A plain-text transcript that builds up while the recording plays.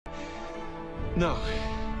No.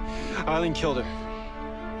 Eiling killed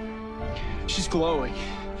her. She's glowing.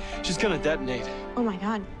 She's gonna detonate. Oh my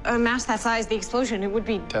God. A mass that size, the explosion, it would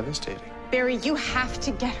be devastating. Barry, you have to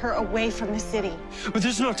get her away from the city. But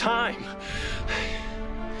there's no time.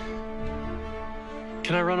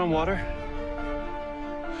 Can I run on water?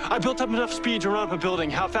 I built up enough speed to run up a building.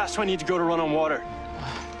 How fast do I need to go to run on water?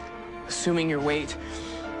 Assuming your weight,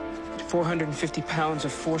 450 pounds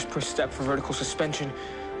of force per step for vertical suspension,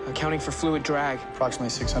 accounting for fluid drag. Approximately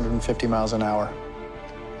 650 miles an hour.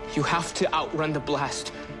 You have to outrun the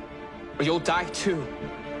blast, or you'll die too.